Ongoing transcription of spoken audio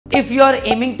If you are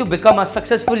aiming to become a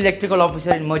successful electrical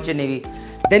officer in Merchant Navy,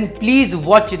 then please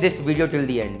watch this video till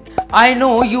the end. I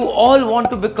know you all want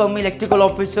to become electrical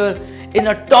officer in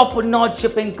a top-notch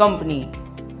shipping company,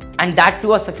 and that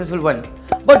too a successful one.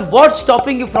 But what's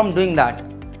stopping you from doing that?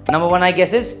 Number one, I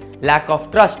guess, is lack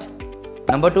of trust.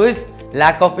 Number two is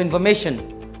lack of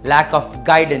information, lack of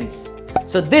guidance.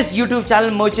 So this YouTube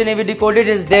channel Merchant Navy Decoded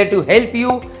is there to help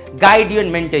you, guide you and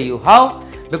mentor you. How?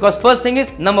 Because first thing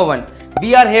is, number one,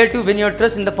 we are here to win your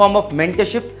trust in the form of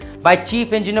mentorship by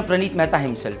Chief Engineer Praneeth Mehta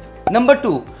himself. Number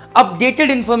two, updated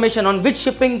information on which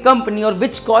shipping company or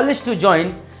which college to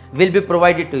join will be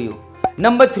provided to you.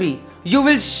 Number three, you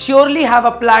will surely have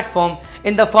a platform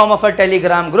in the form of a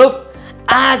Telegram group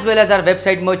as well as our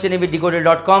website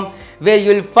merchantnavydecoded.com, where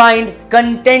you will find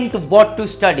content what to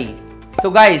study. So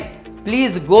guys,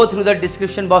 please go through the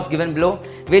description box given below,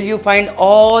 where you find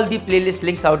all the playlist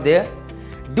links out there.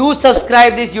 Do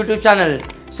subscribe this YouTube channel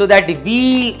so that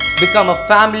we become a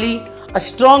family, a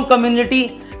strong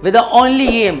community with the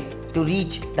only aim to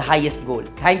reach the highest goal.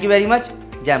 Thank you very much.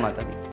 Jai Mata Di.